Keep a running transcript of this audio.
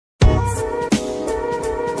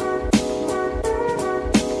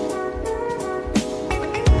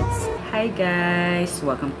Hi guys!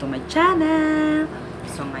 Welcome to my channel!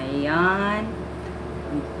 So ngayon,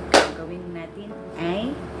 ang gagawin natin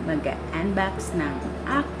ay mag-unbox ng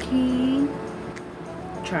aking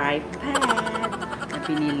tripod na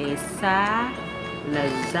pinili sa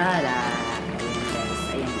Lazada. Ayan guys,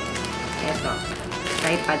 ayan. Eto,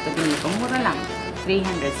 tripod to binili ko. Mura lang,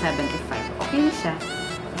 375. Okay na siya.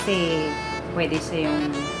 Kasi pwede siya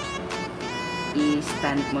yung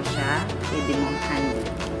i-stand mo siya, pwede mong hand.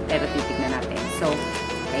 Pero titignan natin. So,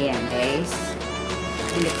 ayan guys.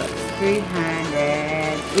 Pili ko,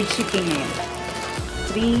 300, with shipping ngayon,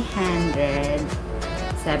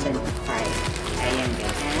 375. Ayan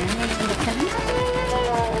guys. Buksan na natin.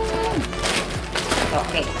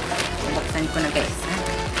 Okay. Buksan ko na guys. Ha?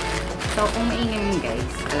 So, kung maingay mo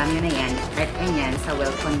guys, alam nyo na yan, part ko yan sa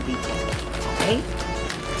welcome video. Okay?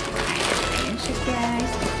 Ayan siya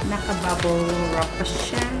guys. Naka-bubble wrap pa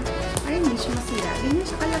siya. Ay, hindi siya masira. Ganyan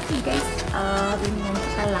siya kalaki, guys. Ganyan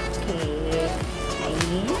siya kalaki.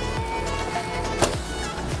 Ayan.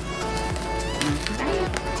 Ay,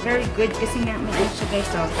 very good. Kasi nga, may siya,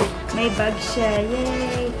 guys. Oh. May bag siya.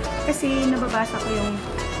 Yay! Kasi, nababasa ko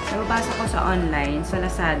sa online, sa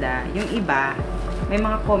Lazada, yung iba, may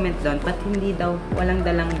mga comment doon, but hindi daw, walang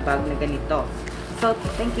dalang bag na ganito. So,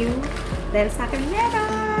 thank you. Dahil sa akin,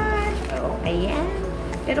 meron! Oh, ayan.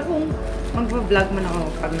 Pero kung mag-vlog man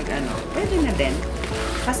ako pag nag-ano, pwede na din.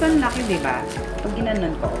 Kaso ang laki, diba? Pag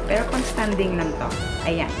ginanon ko. Pero pag standing lang to.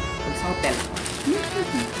 Ayan. Pag sa hotel.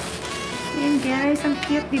 Ayan guys. Ang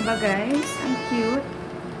cute, diba guys? Ang cute.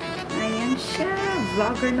 Ayan siya.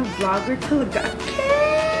 Vlogger na vlogger talaga.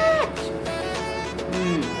 Cute!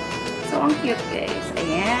 So, ang cute guys.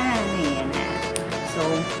 Ayan. Ayan na.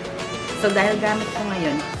 So dahil gamit ko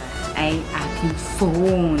ngayon ay aking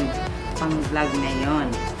phone. Pang-vlog na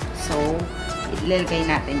yon. So, ilalagay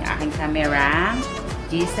natin yung aking camera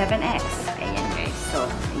G7X. Ayan guys. So,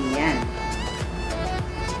 ayan.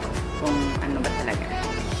 Kung ano ba talaga.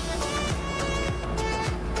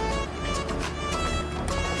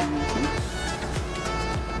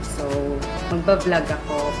 So, magbablog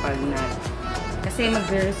ako pag kasi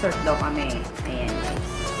magre-resort daw kami. Ayan guys.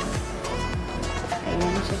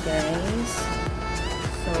 Ayan siya guys.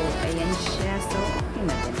 So, ayan siya. So, okay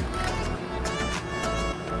na din.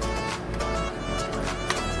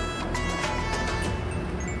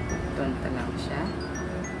 Tonta lang siya.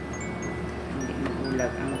 Hindi magulag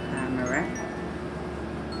ang camera.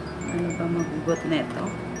 Ano ba magugot neto?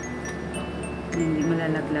 Hindi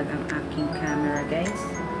malalaglag ang aking camera, guys.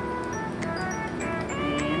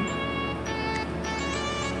 Ayan.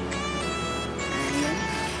 Ayan.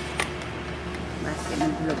 Basta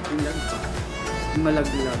nagbulag-bulag pa.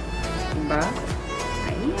 Malaglag. Diba?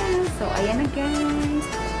 Ayan. So, ayan na, guys.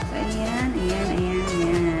 So, ayan.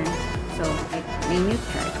 So, may new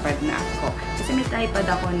tripod na ako. Kasi may tripod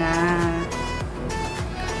ako na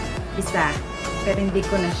isa. Pero hindi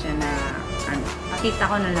ko na siya na, pakita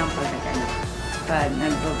ko na lang pag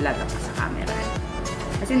nag-vlog ako sa camera.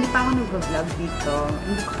 Kasi hindi pa ako nag-vlog dito.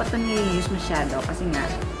 Hindi ko pa ito niliuse masyado. Kasi nga,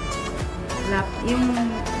 yung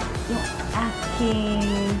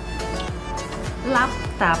aking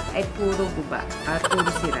laptop ay puro guba.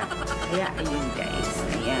 Puro sira. Kaya, ayun guys.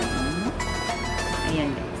 Ayan.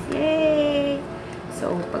 Ayan guys. Yay!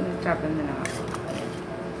 So, pag nag-travel na lang ako.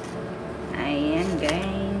 Ayan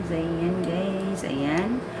guys.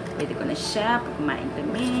 Ayan. Pwede ko na siya pag kumain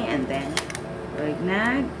kami. And then, pag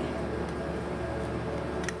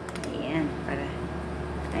ayan. Para.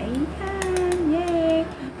 Ayan. Yay!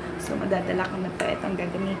 So, madadala ko na ito. Itong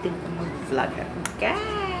gagamitin ko mag-vlog ako.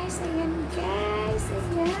 Guys! Ayan guys.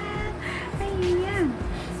 Ayan.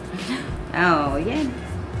 Oh, yan.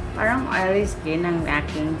 Parang oily skin ang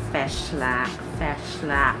aking flashlight.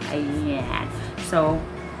 Ayan. So,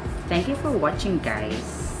 thank you for watching, guys.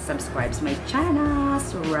 Subscribe to my channel.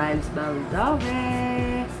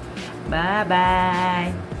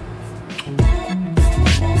 Bye-bye.